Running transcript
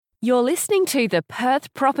You're listening to the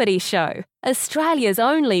Perth Property Show, Australia's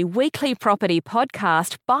only weekly property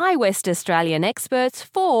podcast by West Australian experts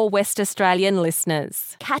for West Australian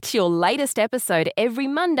listeners. Catch your latest episode every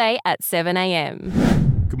Monday at 7 a.m.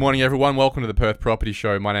 Good morning, everyone. Welcome to the Perth Property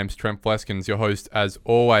Show. My name's Trent Fleskens, your host as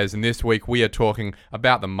always. And this week we are talking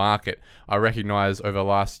about the market. I recognise over the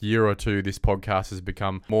last year or two, this podcast has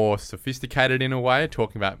become more sophisticated in a way,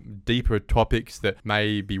 talking about deeper topics that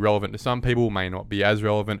may be relevant to some people, may not be as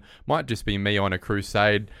relevant, might just be me on a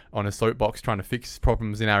crusade, on a soapbox trying to fix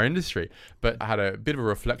problems in our industry. But I had a bit of a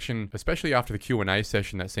reflection, especially after the Q&A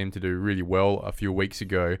session that seemed to do really well a few weeks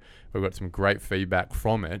ago. We got some great feedback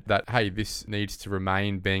from it that, hey, this needs to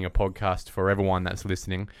remain being a podcast for everyone that's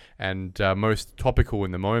listening, and most topical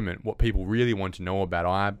in the moment. What people really want to know about,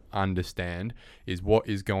 I understand, is what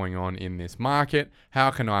is going on in this market.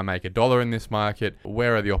 How can I make $1 in this market?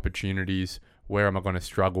 Where are the opportunities? Where am I going to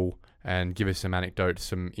struggle? And give us some anecdotes,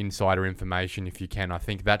 some insider information if you can. I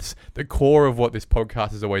think that's the core of what this podcast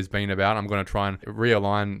has always been about. I'm going to try and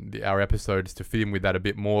realign our episodes to fit in with that a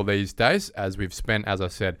bit more these days, as we've spent, as I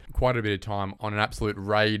said, quite a bit of time on an absolute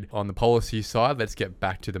raid on the policy side. Let's get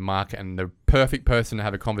back to the market, and the perfect person to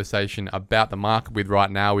have a conversation about the market with right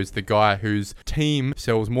now is the guy whose team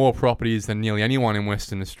sells more properties than nearly anyone in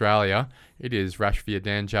Western Australia. It is Rash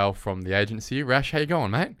Dhanjal from the agency. Rash, how you going,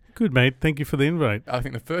 mate? Good, mate. Thank you for the invite. I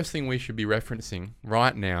think the first thing we should be referencing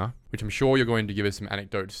right now, which I'm sure you're going to give us some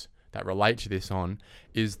anecdotes that relate to this on,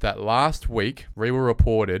 is that last week we were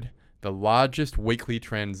reported the largest weekly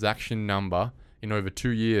transaction number in over 2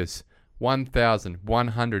 years.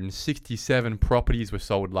 1,167 properties were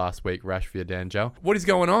sold last week, Rash Dhanjal. What is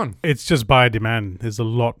going on? It's just buyer demand. There's a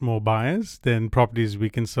lot more buyers than properties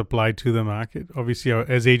we can supply to the market. Obviously,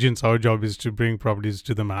 as agents, our job is to bring properties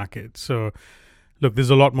to the market. So, look,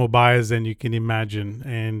 there's a lot more buyers than you can imagine.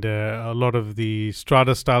 And a lot of the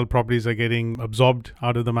strata-style properties are getting absorbed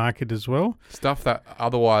out of the market as well. Stuff that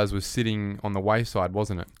otherwise was sitting on the wayside,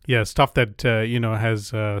 wasn't it? Yeah, stuff that,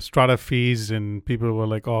 has strata fees, and people were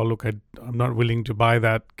like, oh, look, I'm not willing to buy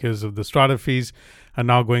that because of the strata fees. And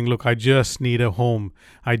now going, look, I just need a home.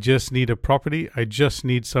 I just need a property. I just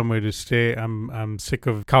need somewhere to stay. I'm sick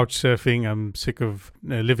of couch surfing. I'm sick of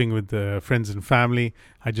living with friends and family.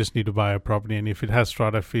 I just need to buy a property. And if it has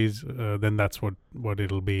strata fees, then that's what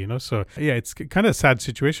it'll be, So, yeah, it's kind of a sad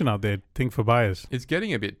situation out there, I think, for buyers. It's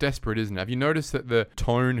getting a bit desperate, isn't it? Have you noticed that the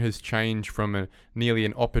tone has changed from nearly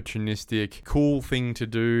an opportunistic, cool thing to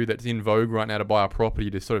do that's in vogue right now to buy a property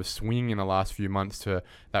to sort of swing in the last few months to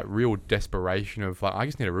that real desperation of, like, I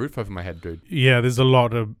just need a roof over my head, dude. Yeah, there's a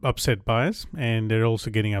lot of upset buyers, and they're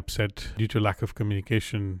also getting upset due to lack of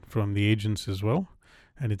communication from the agents as well.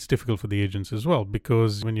 And it's difficult for the agents as well,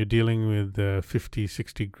 because when you're dealing with 50,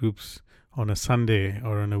 60 groups on a Sunday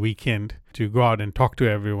or on a weekend, to go out and talk to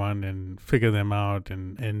everyone and figure them out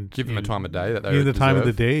and give them a time of day that they give the time of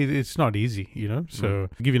the deserve. day, it's not easy, So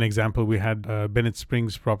to give you an example, we had Bennett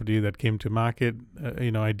Springs property that came to market,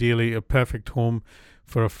 ideally a perfect home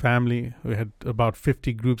for a family. We had about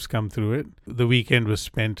 50 groups come through it. The weekend was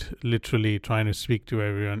spent literally trying to speak to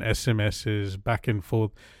everyone, SMSs, back and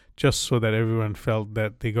forth, just so that everyone felt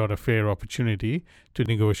that they got a fair opportunity to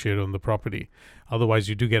negotiate on the property. Otherwise,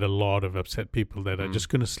 you do get a lot of upset people that are just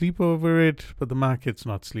going to sleep over it, but the market's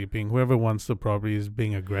not sleeping. Whoever wants the property is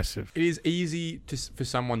being aggressive. It is easy for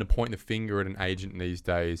someone to point the finger at an agent these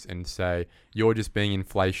days and say, you're just being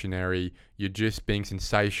inflationary, you're just being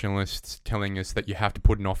sensationalists, telling us that you have to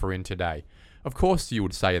put an offer in today. Of course you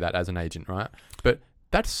would say that as an agent, right? But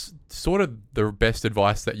that's sort of the best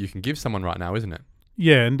advice that you can give someone right now, isn't it?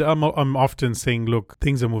 Yeah, and I'm often saying, look,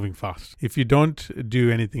 things are moving fast. If you don't do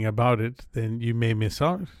anything about it, then you may miss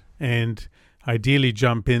out. And ideally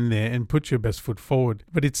jump in there and put your best foot forward.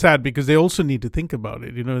 But it's sad because they also need to think about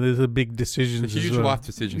it. There's a big decision. It's a huge life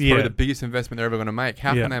decision. It's probably the biggest investment they're ever going to make.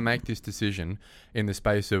 How can they make this decision in the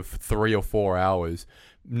space of 3 or 4 hours,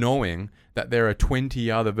 knowing that there are 20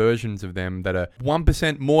 other versions of them that are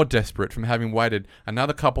 1% more desperate from having waited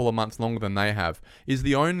another couple of months longer than they have? Is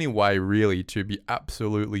the only way really to be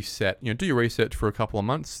absolutely set. Do your research for a couple of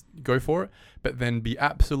months, go for it, but then be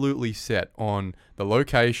absolutely set on the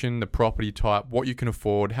location, the property type, what you can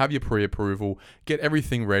afford, have your pre-approval, get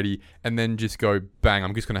everything ready, and then just go, bang,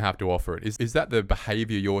 I'm just going to have to offer it. Is that the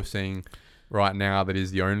behavior you're seeing right now that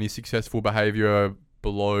is the only successful behavior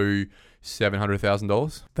below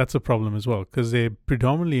 $700,000? That's a problem as well, because they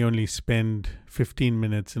predominantly only spend 15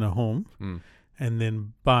 minutes in a home and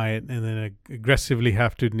then buy it and then aggressively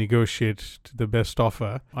have to negotiate to the best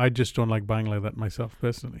offer. I just don't like buying like that myself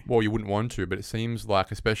personally. Well, you wouldn't want to, but it seems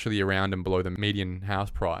like, especially around and below the median house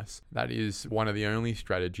price, that is one of the only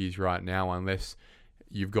strategies right now, unless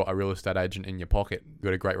you've got a real estate agent in your pocket, you've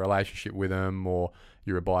got a great relationship with them, or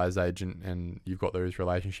you're a buyer's agent and you've got those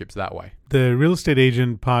relationships that way. The real estate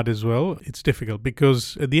agent part as well, it's difficult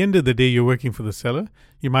because at the end of the day, you're working for the seller.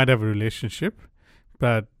 You might have a relationship,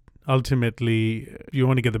 but ultimately you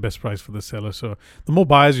want to get the best price for the seller. So the more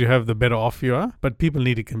buyers you have, the better off you are. But people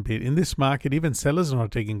need to compete. In this market, even sellers are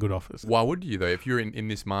not taking good offers. Why would you though? If you're in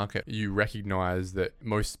this market, you recognize that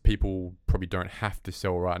most people probably don't have to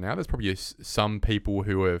sell right now. There's probably some people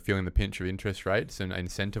who are feeling the pinch of interest rates and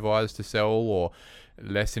incentivized to sell, or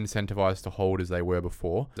less incentivized to hold as they were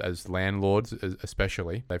before. As landlords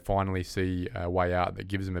especially, they finally see a way out that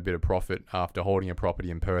gives them a bit of profit after holding a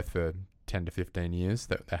property in Perth for 10 to 15 years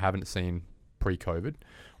that they haven't seen pre-COVID,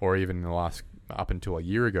 or even in the last up until a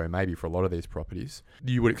year ago, maybe for a lot of these properties.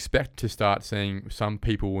 You would expect to start seeing some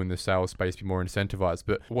people in the sales space be more incentivized.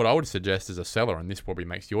 But what I would suggest as a seller, and this probably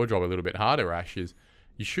makes your job a little bit harder, Ash, is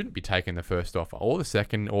you shouldn't be taking the first offer or the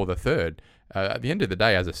second or the third. At the end of the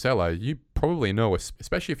day, as a seller, you probably know,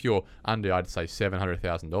 especially if you're under, I'd say,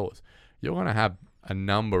 $700,000, you're going to have a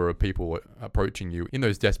number of people approaching you in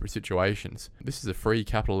those desperate situations. This is a free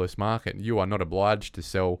capitalist market. You are not obliged to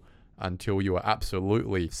sell until you are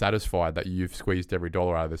absolutely satisfied that you've squeezed every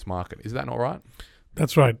dollar out of this market. Is that not right?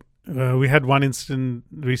 That's right. We had one incident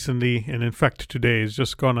recently, and in fact today it's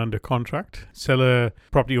just gone under contract. Seller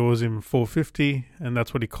property owes him $450, and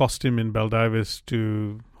that's what it cost him in Baldivis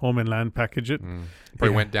to home and land package it.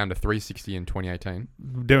 Probably went down to $360 in 2018.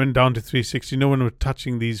 They went down to $360. No one was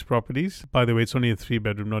touching these properties. By the way, it's only a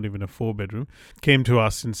 3-bedroom, not even a 4-bedroom. Came to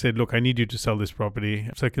us and said, look, I need you to sell this property.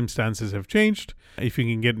 Circumstances have changed. If you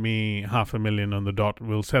can get me $500,000 on the dot,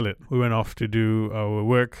 we'll sell it. We went off to do our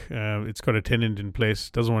work. It's got a tenant in place,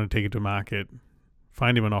 doesn't want to take it to market.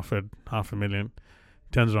 Find him an offer at $500,000.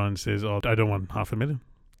 Turns around and says, oh, I don't want $500,000.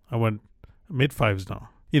 I want mid-fives now.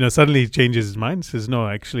 Suddenly he changes his mind, says, no,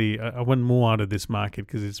 actually, I want more out of this market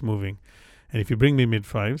because it's moving. And if you bring me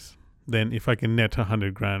mid-fives, then if I can net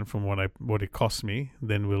 $100,000 from what it costs me,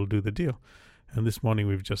 then we'll do the deal. And this morning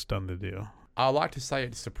we've just done the deal. I like to say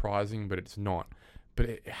it's surprising, but it's not.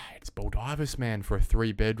 But it's Baldivis, man, for a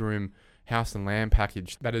 3-bedroom house and land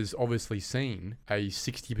package that has obviously seen a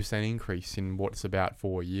 60% increase in what's about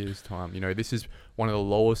 4 years' time. This is one of the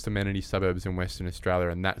lowest amenity suburbs in Western Australia,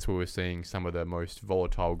 and that's where we're seeing some of the most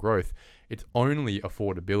volatile growth. It's only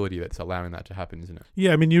affordability that's allowing that to happen, isn't it?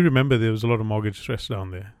 Yeah, you remember there was a lot of mortgage stress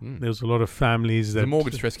down there. There was a lot of families that... The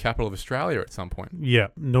mortgage stress capital of Australia at some point. Yeah,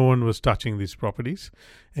 no one was touching these properties.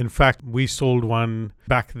 In fact, we sold one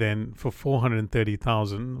back then for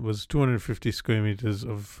 $430,000, was 250 square meters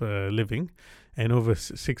of living, and over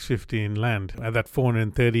 $650 in land at that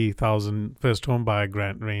 $430,000 first home buyer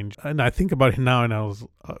grant range. And I think about it now, and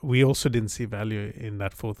we also didn't see value in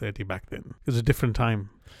that $430 back then. It was a different time.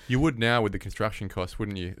 You would now with the construction costs,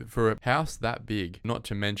 wouldn't you? For a house that big, not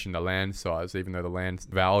to mention the land size, even though the land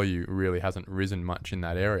value really hasn't risen much in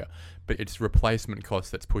that area, but it's replacement costs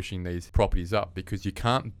that's pushing these properties up because you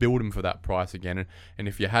can't build them for that price again. And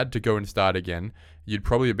if you had to go and start again, you'd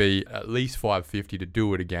probably be at least $550 to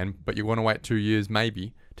do it again, but you want to wait 2 years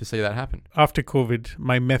maybe to see that happen. After COVID,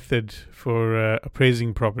 my method for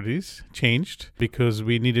appraising properties changed because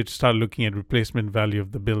we needed to start looking at replacement value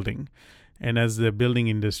of the building. And as the building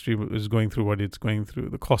industry was going through what it's going through,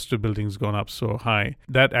 the cost of building's gone up so high.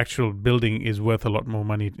 That actual building is worth a lot more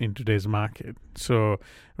money in today's market. So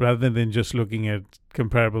rather than just looking at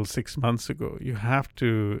comparable 6 months ago, you have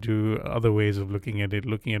to do other ways of looking at it,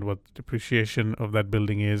 looking at what the depreciation of that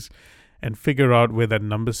building is, and figure out where that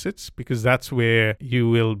number sits, because that's where you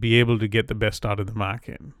will be able to get the best out of the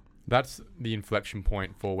market. That's the inflection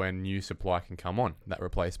point for when new supply can come on, that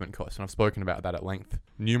replacement cost. And I've spoken about that at length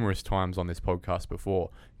numerous times on this podcast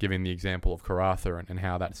before, giving the example of Karratha and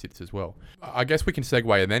how that sits as well. I guess we can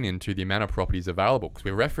segue then into the amount of properties available, because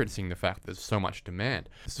we're referencing the fact that there's so much demand.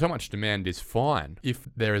 So much demand is fine if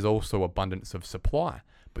there is also abundance of supply.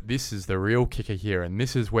 But this is the real kicker here, and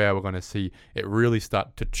this is where we're going to see it really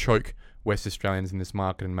start to choke West Australians in this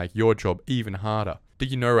market and make your job even harder.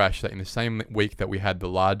 Did you know, Rash, that in the same week that we had the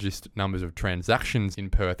largest numbers of transactions in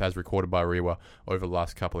Perth as recorded by REWA over the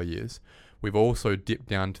last couple of years, we've also dipped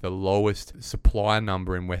down to the lowest supply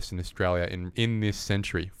number in Western Australia in this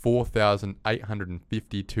century,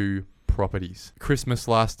 4,852 properties. Christmas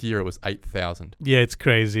last year, it was 8,000. Yeah, it's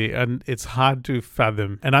crazy, and it's hard to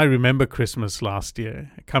fathom. And I remember Christmas last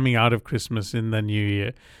year, coming out of Christmas in the new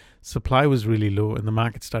year, supply was really low and the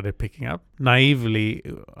market started picking up. Naively,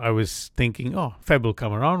 I was thinking, Feb will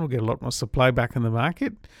come around, we'll get a lot more supply back in the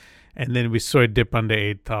market. And then we saw it dip under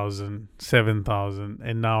 8,000, 7,000,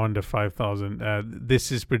 and now under 5,000.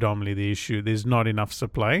 This is predominantly the issue. There's not enough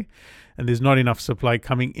supply, and there's not enough supply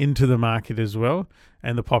coming into the market as well.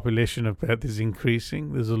 And the population of Perth is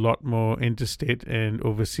increasing. There's a lot more interstate and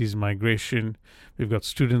overseas migration. We've got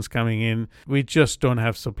students coming in. We just don't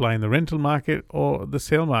have supply in the rental market or the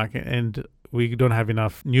sale market. And we don't have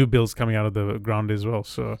enough new builds coming out of the ground as well.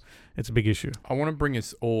 So it's a big issue. I want to bring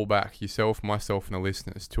us all back, yourself, myself, and the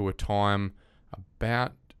listeners, to a time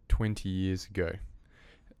about 20 years ago.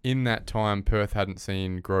 In that time, Perth hadn't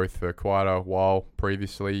seen growth for quite a while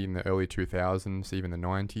previously, in the early 2000s, even the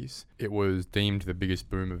 90s. It was deemed the biggest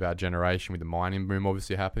boom of our generation, with the mining boom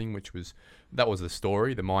obviously happening, that was the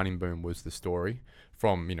story. The mining boom was the story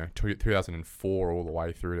from 2004 all the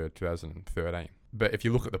way through to 2013. But if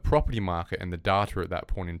you look at the property market and the data at that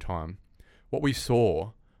point in time, what we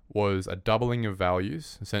saw was a doubling of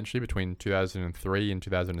values, essentially, between 2003 and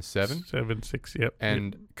 2007. 6, yep.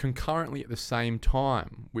 And concurrently at the same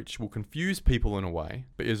time, which will confuse people in a way,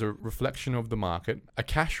 but is a reflection of the market, a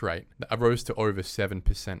cash rate that rose to over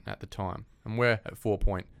 7% at the time. And we're at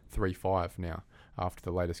 4.35 now, after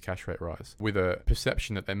the latest cash rate rise, with a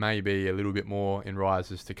perception that there may be a little bit more in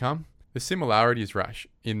rises to come. The similarities, Rash,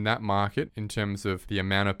 in that market, in terms of the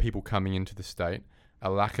amount of people coming into the state, a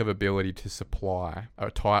lack of ability to supply, a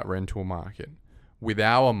tight rental market, with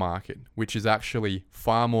our market, which is actually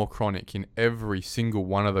far more chronic in every single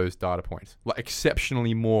one of those data points, like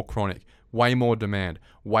exceptionally more chronic, way more demand,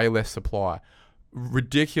 way less supply,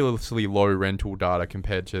 ridiculously low rental data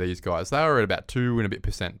compared to these guys. They were at about 2 and a bit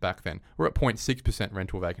percent back then. We're at 0.6%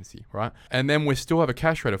 rental vacancy, right? And then we still have a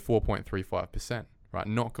cash rate of 4.35%, right?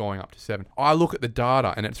 Not going up to 7. I look at the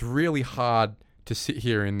data and it's really hard to sit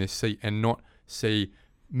here in this seat and not see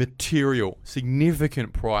material,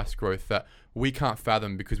 significant price growth that we can't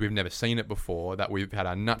fathom because we've never seen it before, that we've had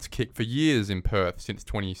our nuts kicked for years in Perth, since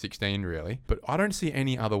 2016 really. But I don't see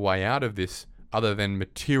any other way out of this other than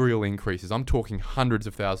material increases. I'm talking hundreds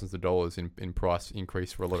of thousands of dollars in price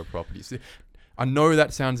increase for a lot of properties. I know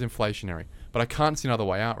that sounds inflationary, but I can't see another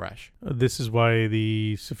way out, Rash. This is why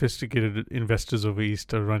the sophisticated investors over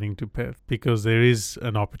East are running to Perth, because there is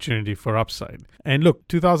an opportunity for upside. And look,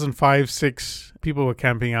 2005-6, people were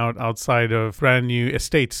camping outside of brand new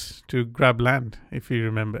estates to grab land, if you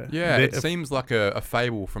remember. Yeah, it seems like a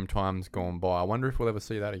fable from times gone by. I wonder if we'll ever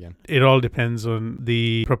see that again. It all depends on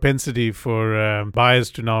the propensity for buyers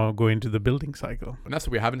to now go into the building cycle. And that's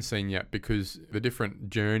what we haven't seen yet, because the different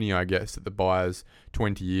journey, I guess, that the buyers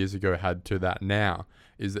 20 years ago had to that now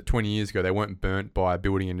is that 20 years ago they weren't burnt by a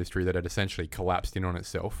building industry that had essentially collapsed in on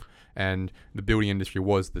itself, and the building industry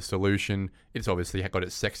was the solution. It's obviously got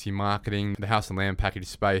its sexy marketing. The house and land package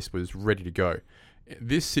space was ready to go.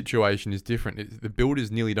 This situation is different. The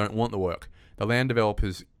builders nearly don't want the work. The land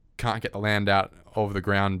developers can't get the land out of the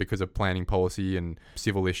ground because of planning policy and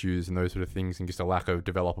civil issues and those sort of things, and just a lack of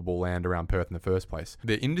developable land around Perth in the first place.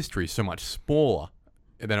 The industry is so much smaller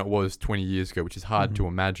than it was 20 years ago, which is hard to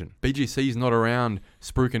imagine. BGC's not around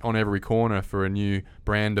spruiking on every corner for a new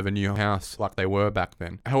brand of a new house like they were back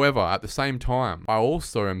then. However, at the same time, I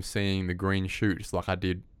also am seeing the green shoots, like I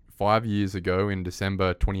did 5 years ago in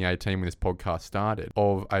December 2018 when this podcast started,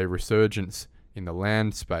 of a resurgence in the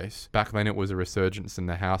land space. Back then it was a resurgence in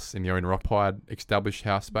the house, in the owner-occupied established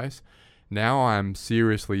house space. Now I'm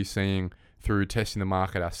seriously seeing, through testing the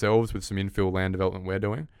market ourselves with some infill land development we're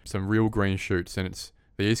doing, some real green shoots, and it's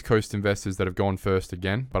the East Coast investors that have gone first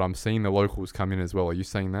again, but I'm seeing the locals come in as well. Are you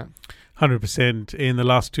seeing that? 100%. In the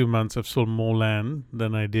last 2 months, I've sold more land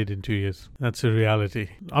than I did in 2 years. That's a reality.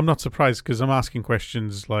 I'm not surprised, because I'm asking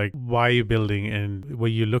questions like, why are you building, and were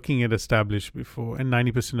you looking at established before? And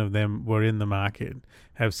 90% of them were in the market,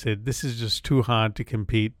 have said, this is just too hard to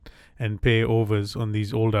compete and pay overs on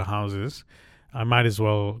these older houses. I might as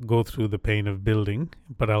well go through the pain of building,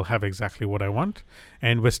 but I'll have exactly what I want.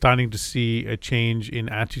 And we're starting to see a change in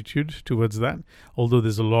attitude towards that, although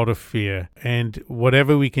there's a lot of fear. And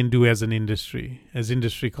whatever we can do as an industry, as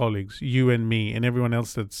industry colleagues, you and me and everyone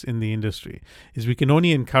else that's in the industry, is we can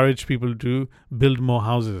only encourage people to build more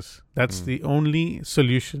houses. That's the only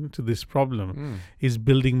solution to this problem, is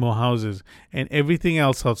building more houses. And everything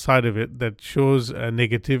else outside of it that shows a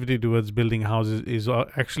negativity towards building houses is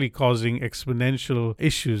actually causing exponential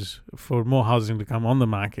issues for more housing to come on the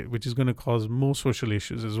market, which is going to cause more social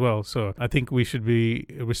issues as well. So I think we should be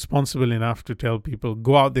responsible enough to tell people,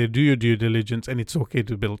 go out there, do your due diligence, and it's okay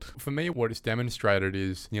to build. For me, what it's demonstrated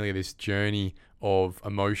is nearly this journey of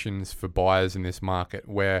emotions for buyers in this market,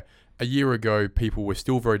 where a year ago, people were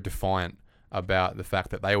still very defiant about the fact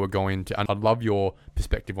that they were going to, and I'd love your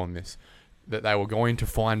perspective on this, that they were going to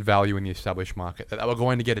find value in the established market, that they were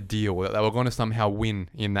going to get a deal, that they were going to somehow win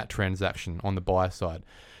in that transaction on the buy side.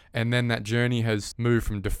 And then that journey has moved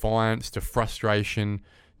from defiance to frustration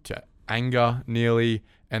to anger nearly,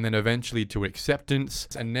 and then eventually to acceptance.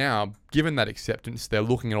 And now, given that acceptance, they're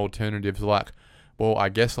looking at alternatives like, well, I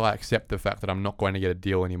guess I accept the fact that I'm not going to get a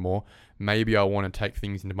deal anymore. Maybe I want to take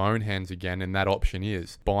things into my own hands again, and that option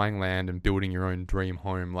is buying land and building your own dream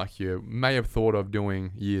home like you may have thought of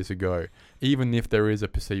doing years ago. Even if there is a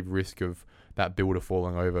perceived risk of that builder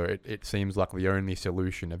falling over, it seems like the only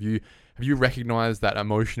solution. Have you recognized that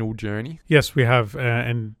emotional journey? Yes, we have.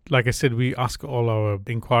 And like I said, we ask all our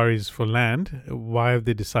inquiries for land. Why have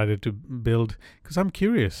they decided to build? Because I'm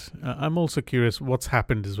curious. I'm also curious what's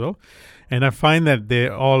happened as well. And I find that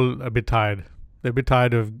they're all a bit tired. They're a bit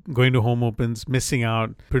tired of going to home opens, missing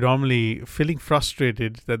out, predominantly feeling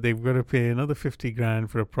frustrated that they've got to pay another 50 grand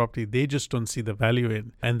for a property they just don't see the value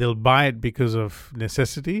in. And they'll buy it because of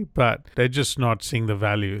necessity, but they're just not seeing the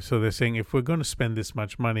value. So they're saying, if we're going to spend this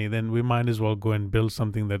much money, then we might as well go and build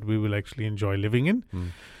something that we will actually enjoy living in.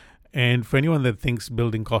 And for anyone that thinks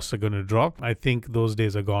building costs are going to drop, I think those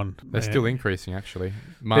days are gone. They're still increasing, actually,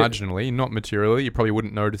 marginally, not materially. You probably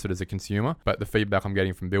wouldn't notice it as a consumer, but the feedback I'm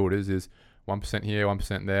getting from builders is 1% here,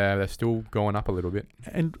 1% there. They're still going up a little bit.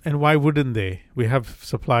 And why wouldn't they? We have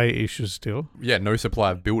supply issues still. Yeah, no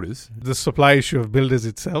supply of builders. The supply issue of builders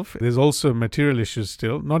itself. There's also material issues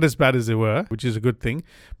still, not as bad as they were, which is a good thing.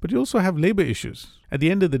 But you also have labor issues. At the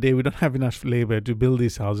end of the day, we don't have enough labor to build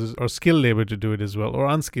these houses, or skilled labor to do it as well, or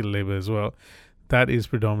unskilled labor as well. That is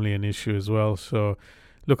predominantly an issue as well. So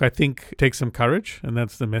look, I think take some courage, and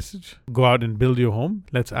that's the message. Go out and build your home.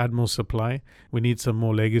 Let's add more supply. We need some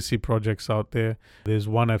more legacy projects out there. There's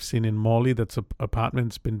one I've seen in Morley that's an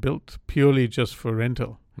apartment's been built purely just for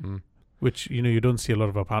rental, which, you don't see a lot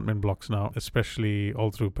of apartment blocks now, especially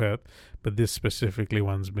all through Perth. But this specifically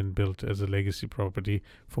one's been built as a legacy property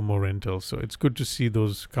for more rentals. So it's good to see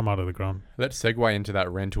those come out of the ground. Let's segue into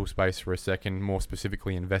that rental space for a second, more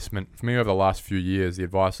specifically investment. For me, over the last few years, the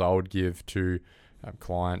advice I would give to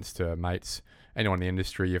clients, to mates, anyone in the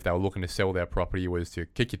industry, if they were looking to sell their property, was to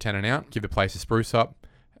kick your tenant out, give the place a spruce up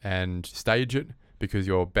and stage it, because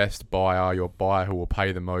your best buyer, your buyer who will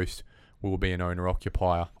pay the most, will be an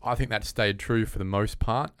owner-occupier. I think that stayed true for the most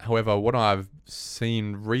part. However, what I've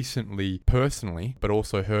seen recently personally, but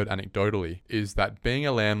also heard anecdotally, is that being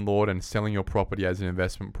a landlord and selling your property as an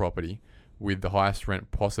investment property with the highest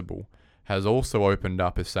rent possible has also opened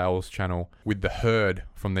up a sales channel with the herd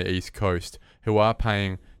from the East Coast, who are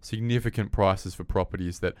paying significant prices for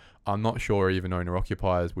properties that I'm not sure even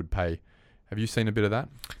owner-occupiers would pay. Have you seen a bit of that?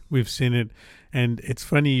 We've seen it. And it's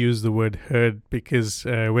funny you use the word herd, because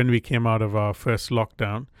when we came out of our first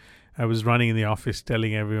lockdown, I was running in the office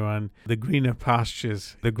telling everyone, the greener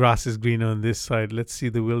pastures, the grass is greener on this side. Let's see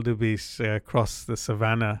the wildebeest cross the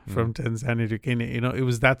savannah from Tanzania to Kenya.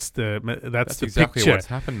 That's the exactly picture. What's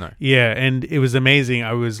happened though. Yeah, and it was amazing.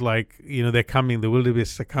 I was like, they're coming, the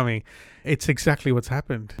wildebeests are coming. It's exactly what's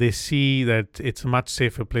happened. They see that it's a much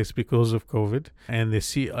safer place because of COVID, and they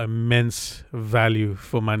see immense value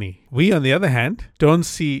for money. We, on the other hand, don't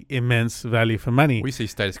see immense value for money. We see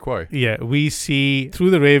status quo. Yeah, we see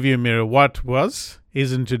through the rearview mirror what was,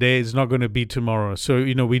 isn't today, is not going to be tomorrow. So,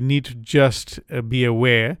 we need to just be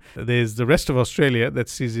aware. There's the rest of Australia that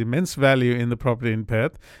sees immense value in the property in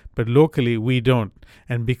Perth, but locally we don't.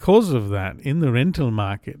 And because of that, in the rental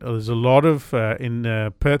market, there's a lot of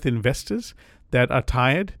Perth investors that are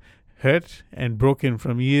tired, hurt, and broken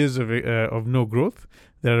from years of no growth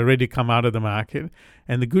that are ready to come out of the market.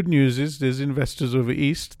 And the good news is there's investors over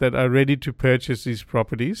east that are ready to purchase these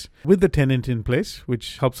properties with the tenant in place,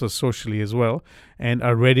 which helps us socially as well, and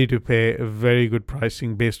are ready to pay a very good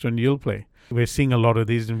pricing based on yield play. We're seeing a lot of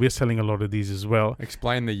these, and we're selling a lot of these as well.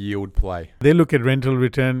 Explain the yield play. They look at rental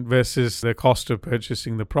return versus the cost of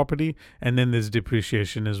purchasing the property, and then there's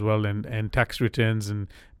depreciation as well, and tax returns and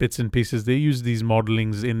bits and pieces. They use these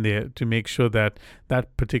modelings in there to make sure that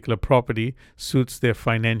that particular property suits their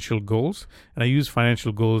financial goals. And I use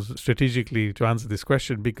financial goals strategically to answer this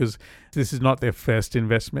question, because this is not their first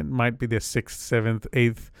investment. It might be their 6th, 7th,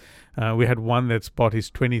 8th. We had one that's bought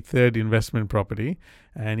his 23rd investment property,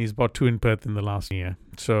 and he's bought 2 in Perth in the last year.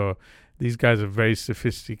 So these guys are very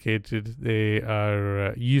sophisticated. They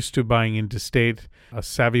are used to buying interstate, are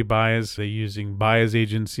savvy buyers. They're using buyers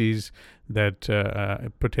agencies that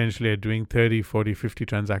potentially are doing 30, 40, 50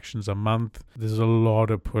 transactions a month. There's a lot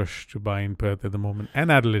of push to buy in Perth at the moment,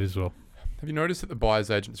 and Adelaide as well. Have you noticed that the buyer's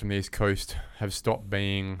agents from the East Coast have stopped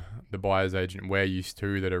being the buyer's agent we're used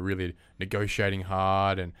to, that are really negotiating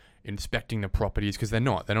hard and inspecting the properties? Because they're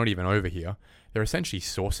not even over here. They're essentially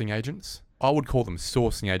sourcing agents. I would call them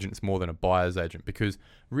sourcing agents more than a buyer's agent, because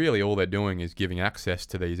really all they're doing is giving access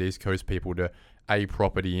to these East Coast people to a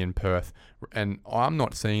property in Perth, and I'm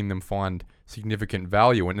not seeing them find significant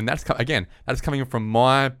value. And that's, again, that's coming from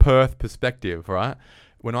my Perth perspective, right?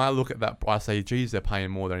 When I look at that, I say, geez, they're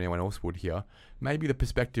paying more than anyone else would here. Maybe the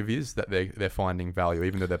perspective is that they're finding value,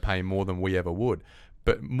 even though they're paying more than we ever would.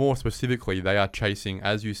 But more specifically, they are chasing,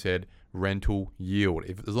 as you said, rental yield.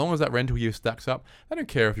 As long as that rental yield stacks up, they don't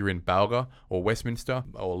care if you're in Balga or Westminster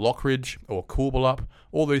or Lockridge or Coolbalup,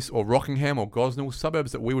 all these, or Rockingham or Gosnell,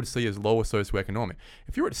 suburbs that we would see as lower socioeconomic.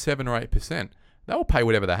 If you're at 7 or 8%, they'll pay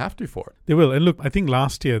whatever they have to for it. They will. And look, I think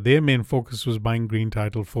last year their main focus was buying green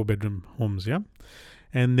title 4-bedroom homes, yeah?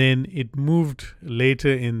 And then it moved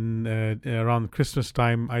later in around Christmas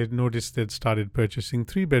time. I noticed they'd started purchasing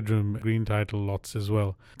 3-bedroom green title lots as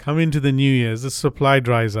well. Come into the New Year's, the supply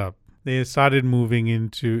dries up. They started moving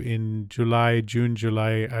into in June,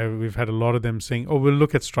 July. We've had a lot of them saying, oh, we'll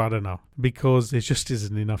look at strata now, because there just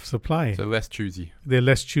isn't enough supply. So less choosy. They're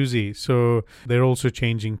less choosy. So they're also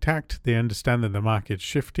changing tact. They understand that the market's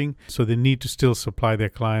shifting. So they need to still supply their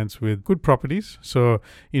clients with good properties. So,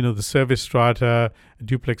 the service strata,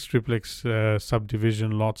 duplex, triplex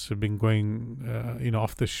subdivision lots have been going,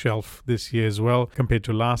 off the shelf this year as well compared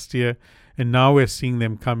to last year. And now we're seeing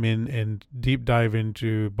them come in and deep dive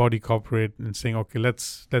into body corporate and saying, okay,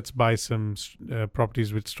 let's buy some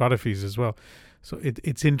properties with strata fees as well. So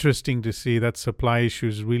it's interesting to see that supply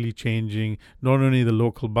issues really changing, not only the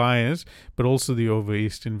local buyers, but also the over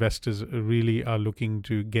East investors really are looking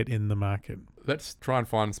to get in the market. Let's try and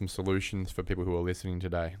find some solutions for people who are listening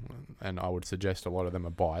today. And I would suggest a lot of them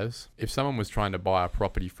are buyers. If someone was trying to buy a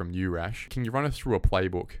property from you, Rash, can you run us through a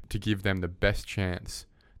playbook to give them the best chance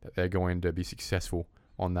that they're going to be successful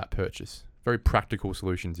on that purchase? Very practical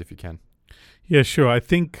solutions if you can. Yeah, sure. I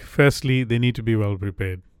think firstly, they need to be well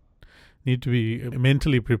prepared. Need to be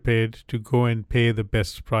mentally prepared to go and pay the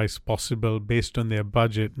best price possible based on their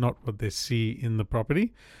budget, not what they see in the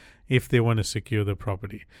property, if they want to secure the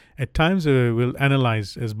property. At times, we'll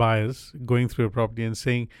analyze as buyers going through a property and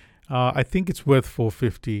saying, I think it's worth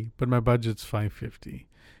 $450, but my budget's $550,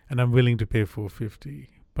 and I'm willing to pay $450,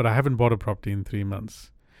 but I haven't bought a property in 3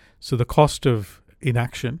 months. So the cost of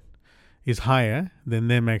inaction is higher than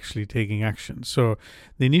them actually taking action. So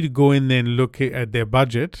they need to go in there and look at their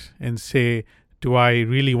budget and say, do I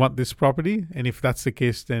really want this property? And if that's the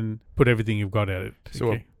case, then put everything you've got at it.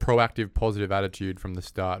 So a proactive, positive attitude from the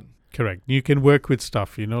start. Correct. You can work with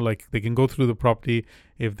stuff, like they can go through the property.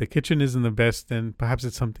 If the kitchen isn't the best, then perhaps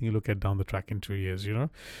it's something you look at down the track in 2 years,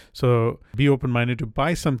 So be open-minded to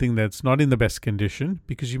buy something that's not in the best condition,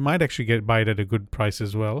 because you might actually buy it at a good price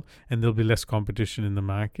as well, and there'll be less competition in the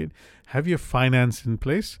market. Have your finance in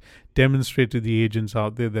place. Demonstrate to the agents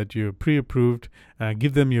out there that you're pre-approved.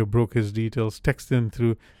 Give them your broker's details. Text them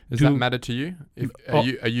through. Does that matter to you?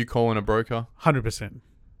 Are you calling a broker? 100%.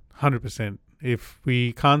 100%. If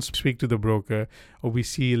we can't speak to the broker, or we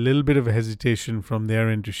see a little bit of a hesitation from their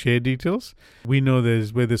end to share details, we know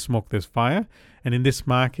where there's smoke, there's fire. And in this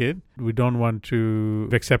market, we don't want to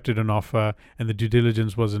have accepted an offer and the due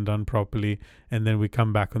diligence wasn't done properly, and then we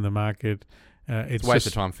come back on the market. It's a waste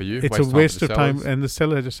of time for you. It's a waste of time, and the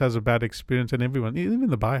seller just has a bad experience, and everyone, even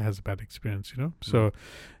the buyer, has a bad experience. So,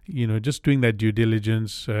 just doing that due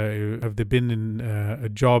diligence. Have they been in a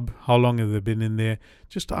job? How long have they been in there?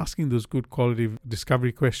 Just asking those good quality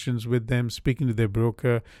discovery questions with them, speaking to their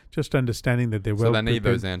broker, just understanding that they're well prepared. So they need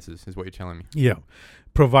those answers, is what you're telling me. Yeah.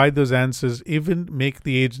 Provide those answers, even make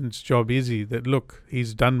the agent's job easy. That, look,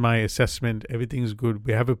 he's done my assessment, everything's good,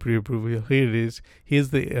 we have a pre-approval, here it is, here's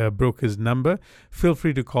the broker's number, feel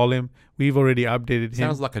free to call him, we've already updated him.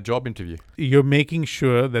 Sounds like a job interview. You're making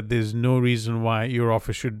sure that there's no reason why your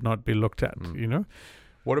offer should not be looked at,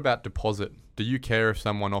 What about deposit? Do you care if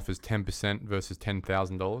someone offers 10% versus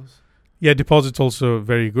 $10,000? Yeah, deposit's also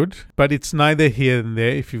very good, but it's neither here and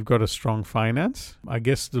there if you've got a strong finance. I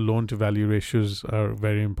guess the loan-to-value ratios are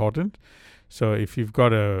very important. So if you've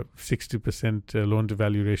got a 60%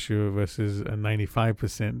 loan-to-value ratio versus a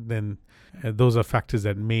 95%, then those are factors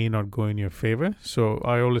that may not go in your favor. So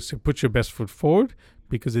I always say put your best foot forward,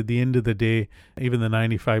 because at the end of the day, even the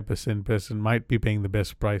 95% person might be paying the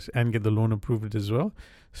best price and get the loan approved as well.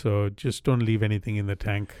 So just don't leave anything in the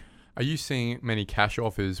tank. Are you seeing many cash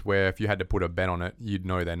offers where if you had to put a bet on it, you'd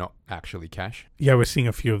know they're not actually cash? Yeah, we're seeing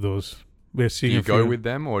a few of those. Do you go with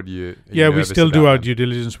them, or do you? Yeah, we still do our due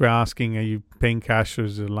diligence. We're asking, are you paying cash or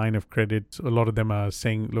is it a line of credit? A lot of them are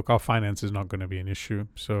saying, look, our finance is not going to be an issue.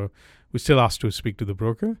 So we still ask to speak to the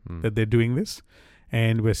broker that they're doing this.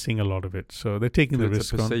 and we're seeing a lot of it. So they're taking the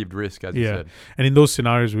risk It's a perceived risk, as you Yeah. said. And in those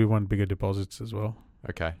scenarios, we want bigger deposits as well.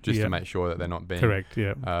 Okay, just Yeah. to make sure that they're not being Correct,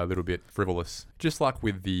 yeah. a little bit frivolous. Just like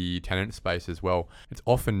with the tenant space as well, it's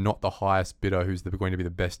often not the highest bidder who's going to be the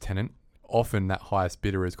best tenant. Often that highest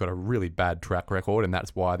bidder has got a really bad track record, and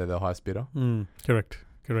that's why they're the highest bidder. Correct.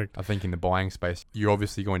 I think in the buying space, you're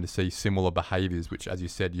obviously going to see similar behaviours, which, as you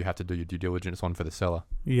said, you have to do your due diligence on for the seller.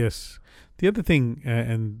 Yes. The other thing,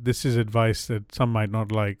 and this is advice that some might not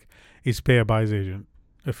like, is pay a buyer's agent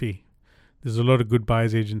a fee. There's a lot of good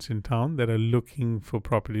buyer's agents in town that are looking for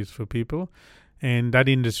properties for people, and that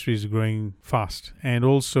industry is growing fast. And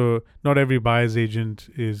also, not every buyer's agent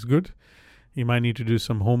is good. You might need to do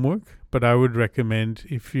some homework, but I would recommend,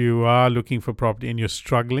 if you are looking for property and you're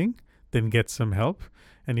struggling, then get some help.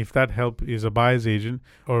 And if that help is a buyer's agent,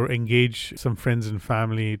 or engage some friends and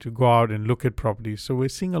family to go out and look at properties. So we're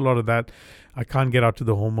seeing a lot of that. I can't get out to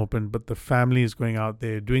the home open, but the family is going out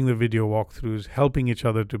there, doing the video walkthroughs, helping each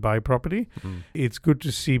other to buy property. It's good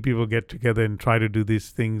to see people get together and try to do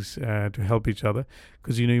these things to help each other,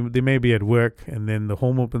 because they may be at work, and then the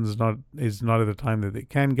home open is not at the time that they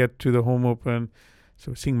can get to the home open.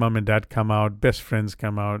 So we're seeing mum and dad come out, best friends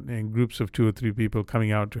come out, and groups of 2 or 3 people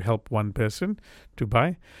coming out to help one person to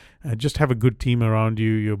buy. Just have a good team around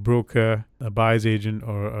you, your broker, a buyer's agent,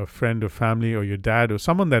 or a friend or family, or your dad, or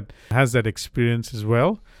someone that has that experience as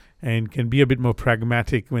well and can be a bit more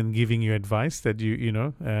pragmatic when giving you advice, that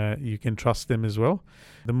you can trust them as well.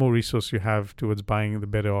 The more resource you have towards buying, the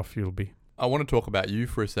better off you'll be. I want to talk about you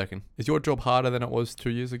for a second. Is your job harder than it was 2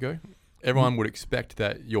 years ago? Everyone would expect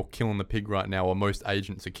that you're killing the pig right now, or most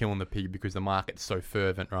agents are killing the pig because the market's so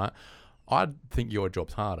fervent, right? I think your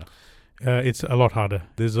job's harder. It's a lot harder.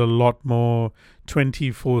 There's a lot more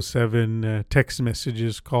 24/7 text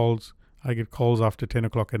messages, calls. I get calls after 10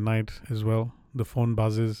 o'clock at night as well. The phone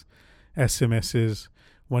buzzes, SMSs,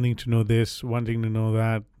 wanting to know this, wanting to know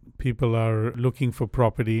that. People are looking for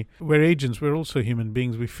property. We're agents. We're also human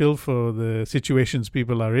beings. We feel for the situations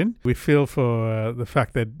people are in. We feel for the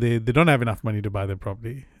fact that they don't have enough money to buy their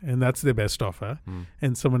property, and that's their best offer.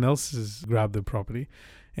 And someone else has grabbed the property.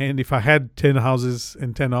 And if I had 10 houses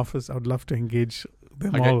and 10 offers, I would love to engage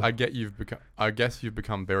them all. I guess you've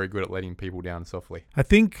become very good at letting people down softly. I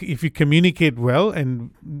think if you communicate well,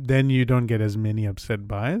 and then you don't get as many upset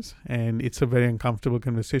buyers, and it's a very uncomfortable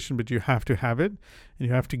conversation, but you have to have it, and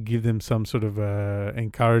you have to give them some sort of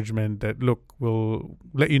encouragement that, look, we'll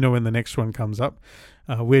let you know when the next one comes up.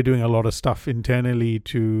 We're doing a lot of stuff internally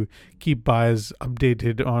to keep buyers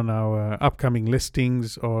updated on our upcoming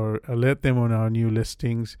listings, or alert them on our new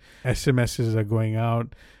listings. SMSs are going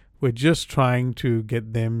out. We're just trying to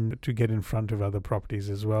get them to get in front of other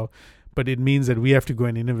properties as well. But it means that we have to go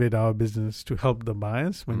and innovate our business to help the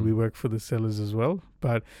buyers when we work for the sellers as well.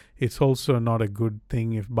 But it's also not a good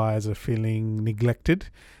thing if buyers are feeling neglected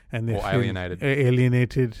and they're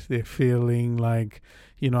alienated. They're feeling like,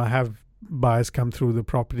 I have buyers come through the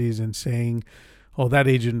properties and saying, oh, that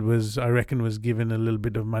agent was given a little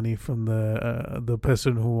bit of money from the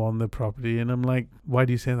person who owned the property. And I'm like, why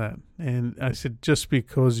do you say that? And I said, just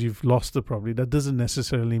because you've lost the property, that doesn't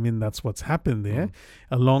necessarily mean that's what's happened there.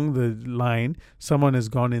 Along the line, someone has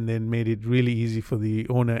gone in there and made it really easy for the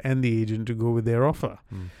owner and the agent to go with their offer.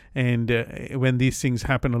 And when these things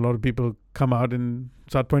happen, a lot of people come out and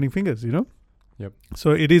start pointing fingers, Yep. So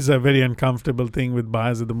it is a very uncomfortable thing with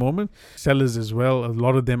buyers at the moment. Sellers as well. A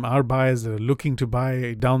lot of them are buyers that are looking to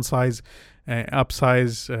buy, downsize,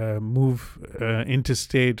 upsize, move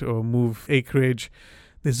interstate, or move acreage.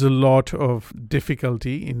 There's a lot of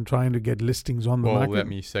difficulty in trying to get listings on the market. Well, let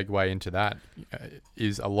me segue into that.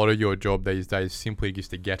 Is a lot of your job these days simply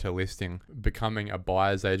just to get a listing, becoming a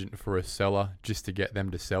buyer's agent for a seller just to get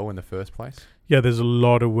them to sell in the first place? Yeah, there's a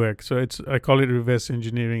lot of work. So I call it reverse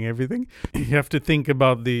engineering everything. You have to think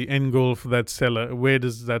about the end goal for that seller. Where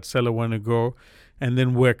does that seller want to go? And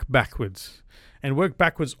then work backwards. And work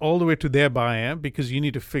backwards all the way to their buyer, because you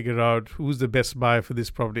need to figure out who's the best buyer for this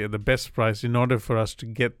property at the best price in order for us to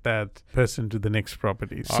get that person to the next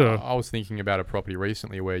property. So I was thinking about a property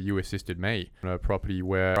recently where you assisted me. A property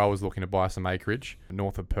where I was looking to buy some acreage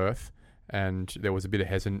north of Perth, and there was a bit of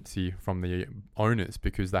hesitancy from the owners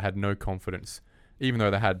because they had no confidence, even though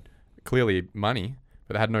they had clearly money,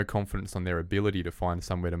 but they had no confidence on their ability to find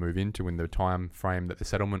somewhere to move into in the time frame that the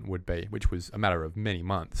settlement would be, which was a matter of many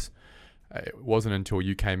months. It wasn't until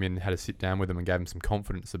you came in and had to sit down with them and gave them some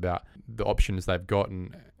confidence about the options they've got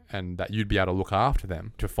and that you'd be able to look after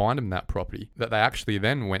them to find them that property, that they actually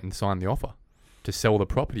then went and signed the offer to sell the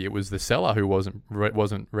property. It was the seller who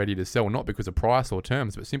wasn't ready to sell, not because of price or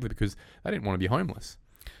terms, but simply because they didn't want to be homeless.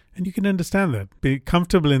 And you can understand that. Be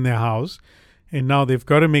comfortable in their house And now they've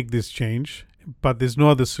got to make this change, but there's no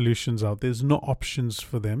other solutions out there. There's no options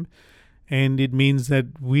for them. And it means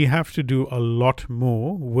that we have to do a lot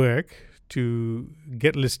more work to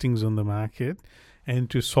get listings on the market and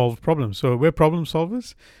to solve problems. So we're problem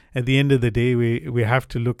solvers. At the end of the day, we have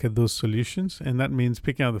to look at those solutions. And that means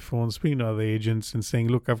picking up the phone, speaking to other agents and saying,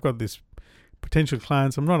 look, I've got this potential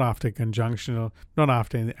clients. I'm not after conjunctional, not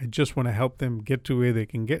after anything. I just want to help them get to where they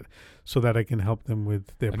can get so that I can help them with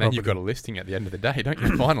their property. And then you've got a listing at the end of the day, don't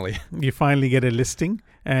you? Finally. You finally get a listing.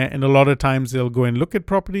 And a lot of times they'll go and look at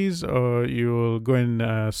properties, or you'll go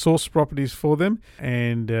and source properties for them,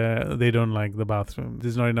 and they don't like the bathroom.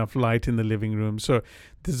 There's not enough light in the living room. So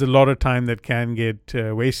there's a lot of time that can get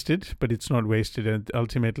wasted, but it's not wasted, and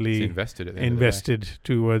ultimately it's invested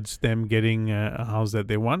towards them getting a house that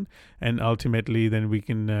they want. And ultimately then we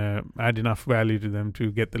can add enough value to them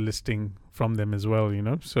to get the listing from them as well,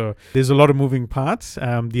 So there's a lot of moving parts.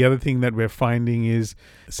 The other thing that we're finding is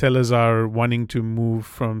sellers are wanting to move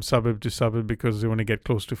from suburb to suburb because they want to get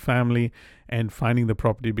close to family, and finding the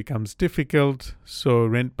property becomes difficult. So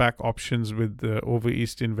rent back options with the over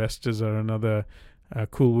east investors are another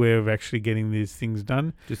cool way of actually getting these things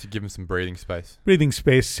done. Just to give them some breathing space.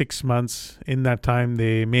 6 months. In that time,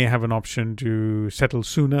 they may have an option to settle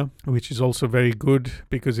sooner, which is also very good,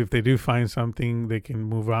 because if they do find something, they can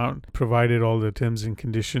move out, provided all the terms and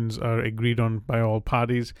conditions are agreed on by all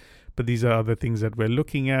parties. But these are other things that we're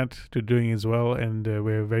looking at to doing as well, and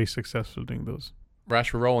we're very successful doing those.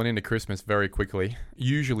 Rash, we're rolling into Christmas very quickly.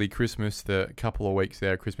 Usually Christmas, the couple of weeks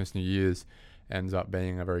there, Christmas, New Year's, ends up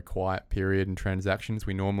being a very quiet period in transactions.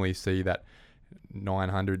 We normally see that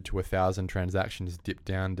 900 to 1,000 transactions dip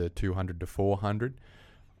down to 200 to 400.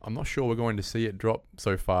 I'm not sure we're going to see it drop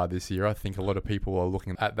so far this year. I think a lot of people are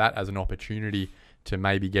looking at that as an opportunity to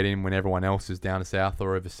maybe get in when everyone else is down south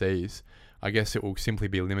or overseas. I guess it will simply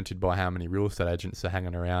be limited by how many real estate agents are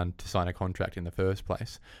hanging around to sign a contract in the first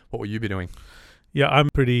place. What will you be doing? Yeah, I'm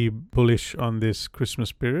pretty bullish on this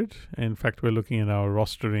Christmas period. In fact, we're looking at our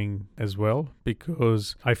rostering as well,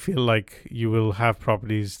 because I feel like you will have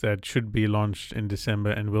properties that should be launched in December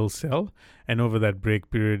and will sell. And over that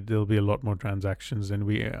break period, there'll be a lot more transactions than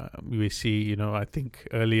we see. I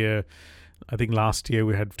think last year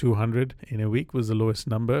we had 200 in a week was the lowest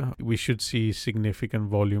number. We should see significant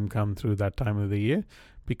volume come through that time of the year,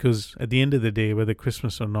 because at the end of the day, whether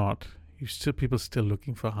Christmas or not, people still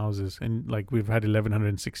looking for houses. And like we've had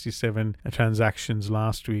 1,167 transactions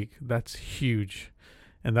last week. That's huge.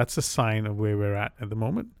 And that's a sign of where we're at the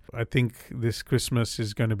moment. I think this Christmas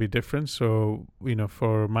is going to be different. So,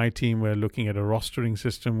 for my team, we're looking at a rostering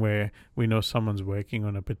system where we know someone's working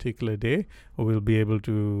on a particular day, or we'll be able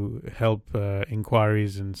to help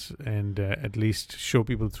inquiries and at least show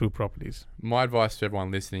people through properties. My advice to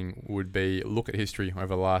everyone listening would be look at history over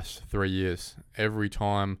the last 3 years. Every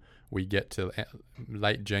time we get to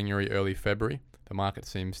late January, early February, the market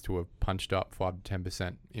seems to have punched up 5 to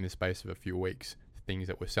 10% in the space of a few weeks. Things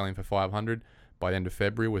that were selling for 500, by the end of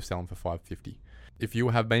February, we're selling for 550. If you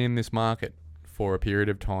have been in this market for a period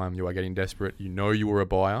of time, you are getting desperate, you were a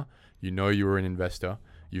buyer, you were an investor,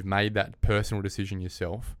 you've made that personal decision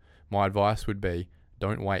yourself, my advice would be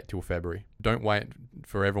don't wait till February. Don't wait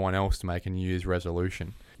for everyone else to make a New Year's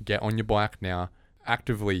resolution. Get on your bike now.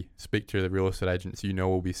 Actively speak to the real estate agents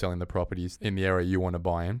will be selling the properties in the area you want to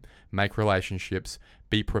buy in. Make relationships,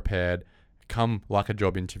 be prepared, come like a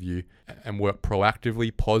job interview, and work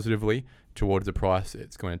proactively, positively towards the price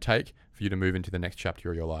it's going to take for you to move into the next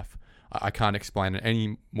chapter of your life. I can't explain it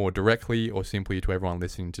any more directly or simply to everyone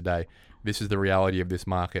listening today. This is the reality of this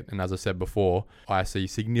market, and as I said before, I see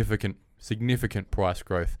significant price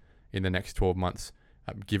growth in the next 12 months.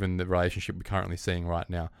 Given the relationship we're currently seeing right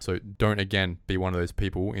now. So don't, again, be one of those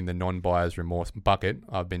people in the non-buyer's remorse bucket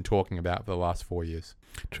I've been talking about for the last 4 years.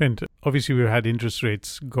 Trent, obviously we've had interest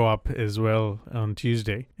rates go up as well on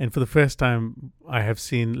Tuesday. And for the first time, I have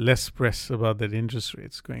seen less press about that interest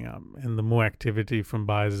rates going up. And the more activity from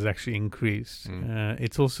buyers has actually increased.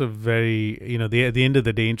 It's also very, at the end of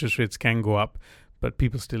the day, interest rates can go up, but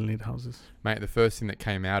people still need houses. Mate, the first thing that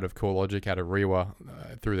came out of CoreLogic, out of REWA,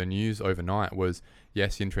 through the news overnight was,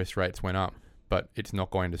 yes, interest rates went up, but it's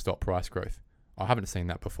not going to stop price growth. I haven't seen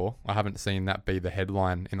that before. I haven't seen that be the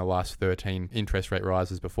headline in the last 13 interest rate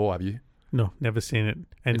rises before, have you? No, never seen it.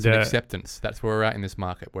 And it's an acceptance. That's where we're at in this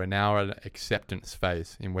market. We're now at an acceptance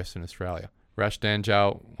phase in Western Australia. Rash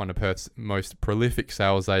Dhanjal, one of Perth's most prolific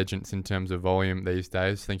sales agents in terms of volume these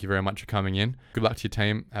days. Thank you very much for coming in. Good luck to your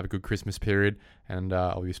team. Have a good Christmas period. And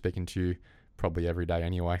I'll be speaking to you probably every day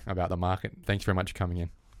anyway about the market. Thanks very much for coming in.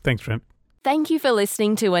 Thanks, Trent. Thank you for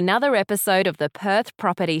listening to another episode of the Perth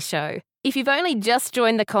Property Show. If you've only just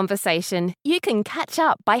joined the conversation, you can catch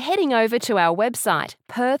up by heading over to our website,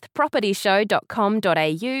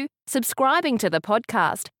 perthpropertyshow.com.au, subscribing to the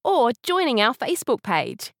podcast, or joining our Facebook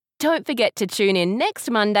page. Don't forget to tune in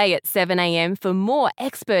next Monday at 7 a.m. for more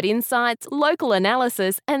expert insights, local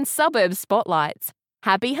analysis, and suburb spotlights.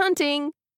 Happy hunting!